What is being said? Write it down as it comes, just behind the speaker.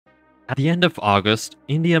At the end of August,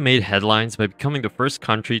 India made headlines by becoming the first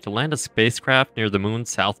country to land a spacecraft near the moon's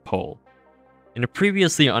south pole, in a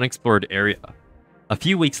previously unexplored area. A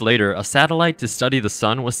few weeks later, a satellite to study the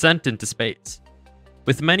sun was sent into space.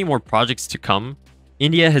 With many more projects to come,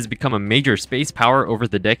 India has become a major space power over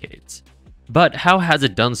the decades. But how has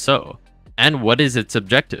it done so? And what is its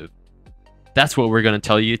objective? That's what we're going to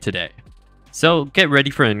tell you today. So get ready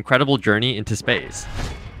for an incredible journey into space.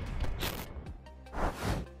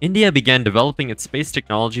 India began developing its space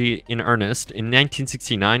technology in earnest in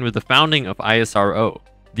 1969 with the founding of ISRO,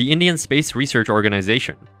 the Indian Space Research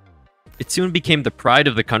Organization. It soon became the pride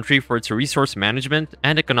of the country for its resource management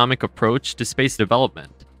and economic approach to space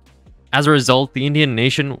development. As a result, the Indian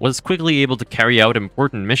nation was quickly able to carry out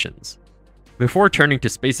important missions. Before turning to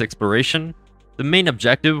space exploration, the main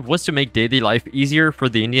objective was to make daily life easier for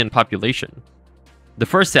the Indian population. The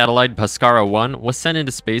first satellite, Bhaskara 1, was sent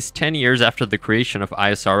into space 10 years after the creation of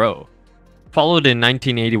ISRO, followed in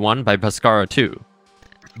 1981 by Bhaskara 2.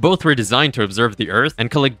 Both were designed to observe the Earth and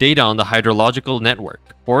collect data on the hydrological network,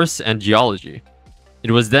 force, and geology.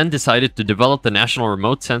 It was then decided to develop the National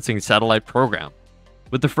Remote Sensing Satellite Program,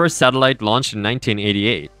 with the first satellite launched in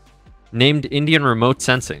 1988, named Indian Remote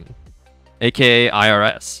Sensing, aka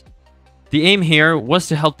IRS. The aim here was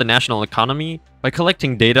to help the national economy by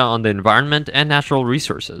collecting data on the environment and natural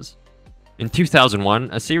resources. In 2001,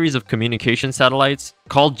 a series of communication satellites,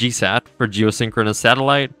 called GSAT for Geosynchronous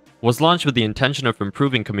Satellite, was launched with the intention of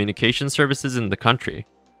improving communication services in the country.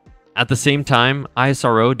 At the same time,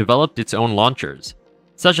 ISRO developed its own launchers,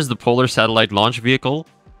 such as the Polar Satellite Launch Vehicle,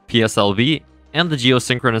 PSLV, and the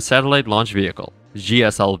Geosynchronous Satellite Launch Vehicle,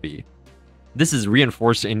 GSLV. This has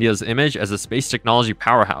reinforced India's image as a space technology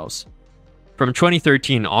powerhouse. From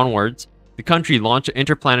 2013 onwards, the country launched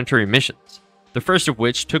interplanetary missions, the first of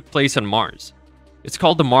which took place on Mars. It's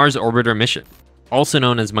called the Mars Orbiter Mission, also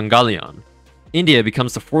known as Mangalyaan. India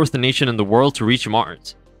becomes the fourth nation in the world to reach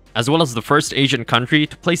Mars, as well as the first Asian country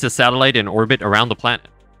to place a satellite in orbit around the planet.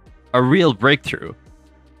 A real breakthrough.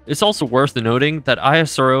 It's also worth noting that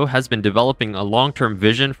ISRO has been developing a long-term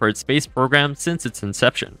vision for its space program since its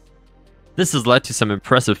inception. This has led to some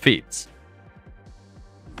impressive feats.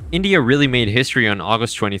 India really made history on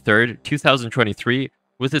August 23, 2023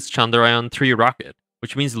 with its Chandrayaan-3 rocket,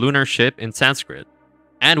 which means lunar ship in Sanskrit,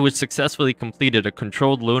 and which successfully completed a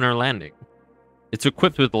controlled lunar landing. It's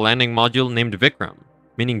equipped with a landing module named Vikram,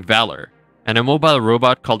 meaning valor, and a mobile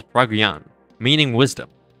robot called Pragyan, meaning wisdom.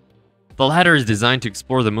 The latter is designed to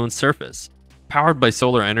explore the moon's surface. Powered by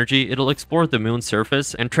solar energy, it'll explore the moon's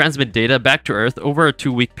surface and transmit data back to Earth over a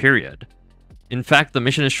 2-week period. In fact, the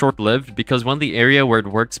mission is short-lived because when the area where it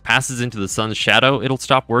works passes into the sun's shadow, it'll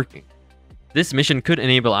stop working. This mission could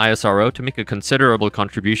enable ISRO to make a considerable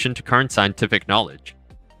contribution to current scientific knowledge.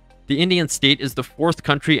 The Indian state is the fourth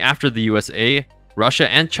country after the USA, Russia,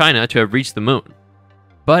 and China to have reached the moon.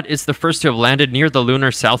 But it's the first to have landed near the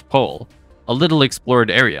lunar South Pole, a little explored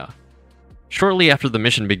area. Shortly after the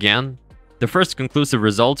mission began, the first conclusive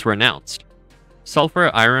results were announced. Sulfur,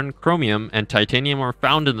 iron, chromium, and titanium are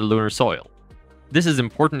found in the lunar soil. This is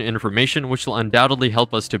important information which will undoubtedly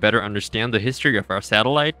help us to better understand the history of our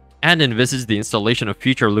satellite and envisage the installation of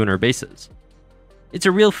future lunar bases. It's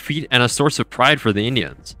a real feat and a source of pride for the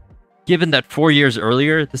Indians, given that 4 years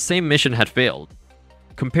earlier, the same mission had failed.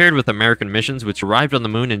 Compared with American missions which arrived on the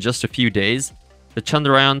moon in just a few days, the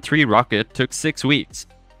Chandrayaan-3 rocket took 6 weeks.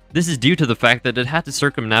 This is due to the fact that it had to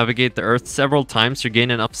circumnavigate the Earth several times to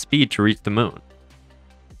gain enough speed to reach the moon.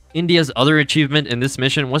 India's other achievement in this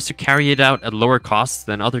mission was to carry it out at lower costs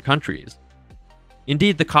than other countries.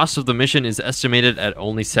 Indeed, the cost of the mission is estimated at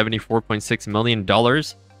only $74.6 million.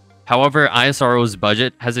 However, ISRO's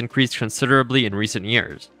budget has increased considerably in recent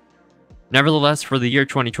years. Nevertheless, for the year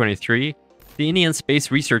 2023, the Indian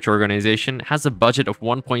Space Research Organization has a budget of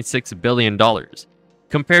 $1.6 billion,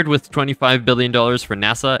 compared with $25 billion for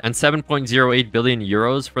NASA and 7.08 billion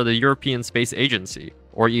euros for the European Space Agency,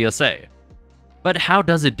 or ESA. But how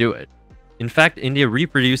does it do it? In fact, India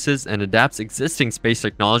reproduces and adapts existing space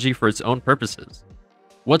technology for its own purposes.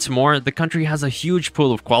 What's more, the country has a huge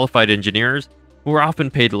pool of qualified engineers who are often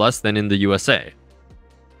paid less than in the USA.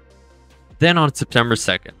 Then on September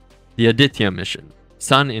 2nd, the Aditya mission,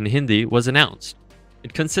 Sun in Hindi, was announced.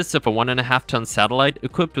 It consists of a 1.5-ton satellite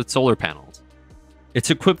equipped with solar panels. It's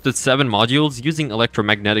equipped with 7 modules using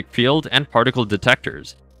electromagnetic field and particle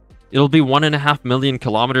detectors. It'll be 1.5 million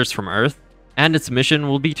kilometers from Earth, and its mission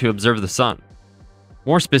will be to observe the sun.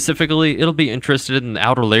 More specifically, it'll be interested in the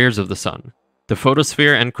outer layers of the sun, the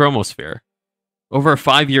photosphere and chromosphere. Over a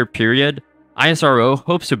 5-year period, ISRO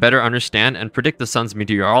hopes to better understand and predict the sun's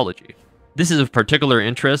meteorology. This is of particular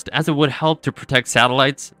interest as it would help to protect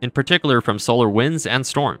satellites, in particular from solar winds and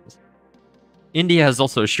storms. India has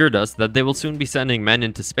also assured us that they will soon be sending men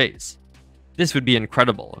into space. This would be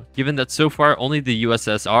incredible, given that so far only the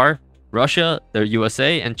USSR, Russia, the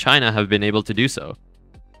USA, and China have been able to do so.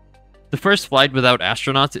 The first flight without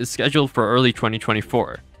astronauts is scheduled for early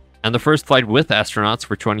 2024, and the first flight with astronauts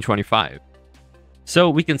for 2025. So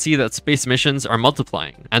we can see that space missions are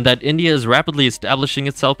multiplying, and that India is rapidly establishing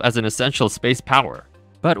itself as an essential space power.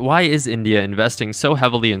 But why is India investing so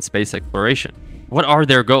heavily in space exploration? What are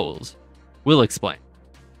their goals? We'll explain.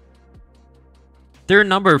 There are a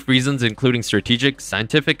number of reasons, including strategic,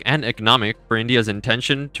 scientific, and economic, for India's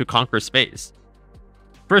intention to conquer space.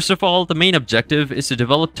 First of all, the main objective is to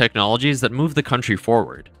develop technologies that move the country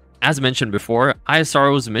forward. As mentioned before,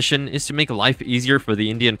 ISRO's mission is to make life easier for the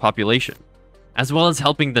Indian population, as well as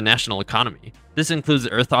helping the national economy. This includes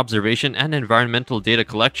Earth observation and environmental data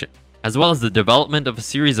collection, as well as the development of a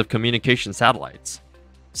series of communication satellites.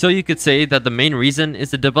 So you could say that the main reason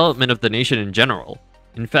is the development of the nation in general.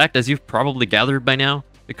 In fact, as you've probably gathered by now,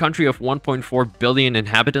 the country of 1.4 billion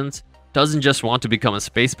inhabitants doesn't just want to become a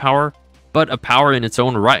space power, but a power in its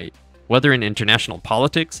own right, whether in international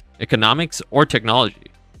politics, economics, or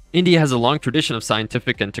technology. India has a long tradition of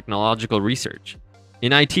scientific and technological research.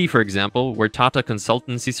 In IT, for example, where Tata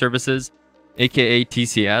Consultancy Services, aka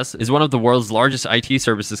TCS, is one of the world's largest IT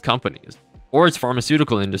services companies, or its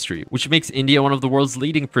pharmaceutical industry, which makes India one of the world's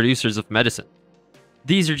leading producers of medicine.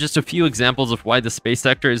 These are just a few examples of why the space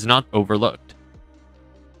sector is not overlooked.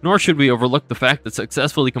 Nor should we overlook the fact that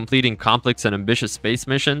successfully completing complex and ambitious space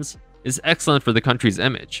missions is excellent for the country's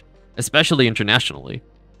image, especially internationally.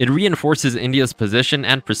 It reinforces India's position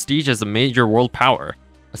and prestige as a major world power.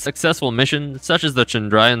 A successful mission, such as the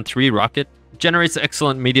Chandrayaan-3 rocket, generates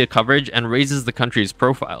excellent media coverage and raises the country's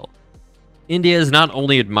profile. India is not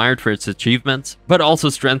only admired for its achievements, but also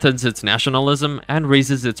strengthens its nationalism and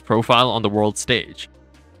raises its profile on the world stage.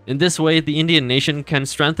 In this way, the Indian nation can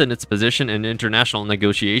strengthen its position in international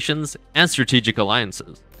negotiations and strategic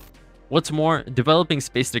alliances. What's more, developing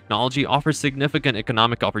space technology offers significant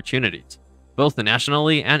economic opportunities, both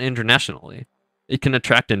nationally and internationally. It can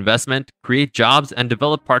attract investment, create jobs, and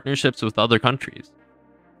develop partnerships with other countries.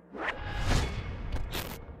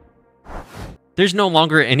 There's no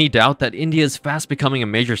longer any doubt that India is fast becoming a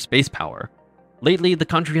major space power. Lately, the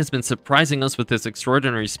country has been surprising us with its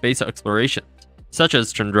extraordinary space explorations, such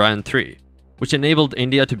as Chandrayaan-3, which enabled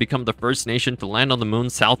India to become the first nation to land on the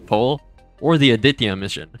moon's south pole, or the Aditya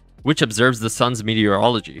mission, which observes the sun's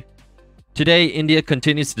meteorology. Today, India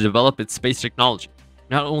continues to develop its space technology,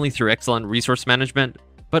 not only through excellent resource management,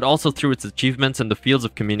 but also through its achievements in the fields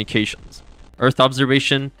of communications, Earth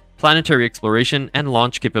observation, planetary exploration, and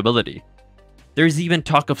launch capability. There is even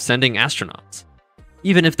talk of sending astronauts.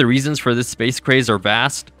 Even if the reasons for this space craze are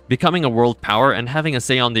vast, becoming a world power and having a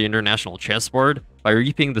say on the international chessboard by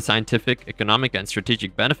reaping the scientific, economic, and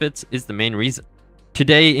strategic benefits is the main reason.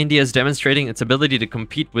 Today, India is demonstrating its ability to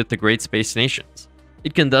compete with the great space nations.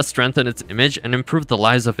 It can thus strengthen its image and improve the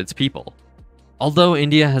lives of its people. Although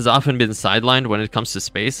India has often been sidelined when it comes to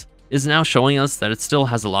space, it is now showing us that it still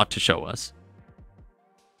has a lot to show us.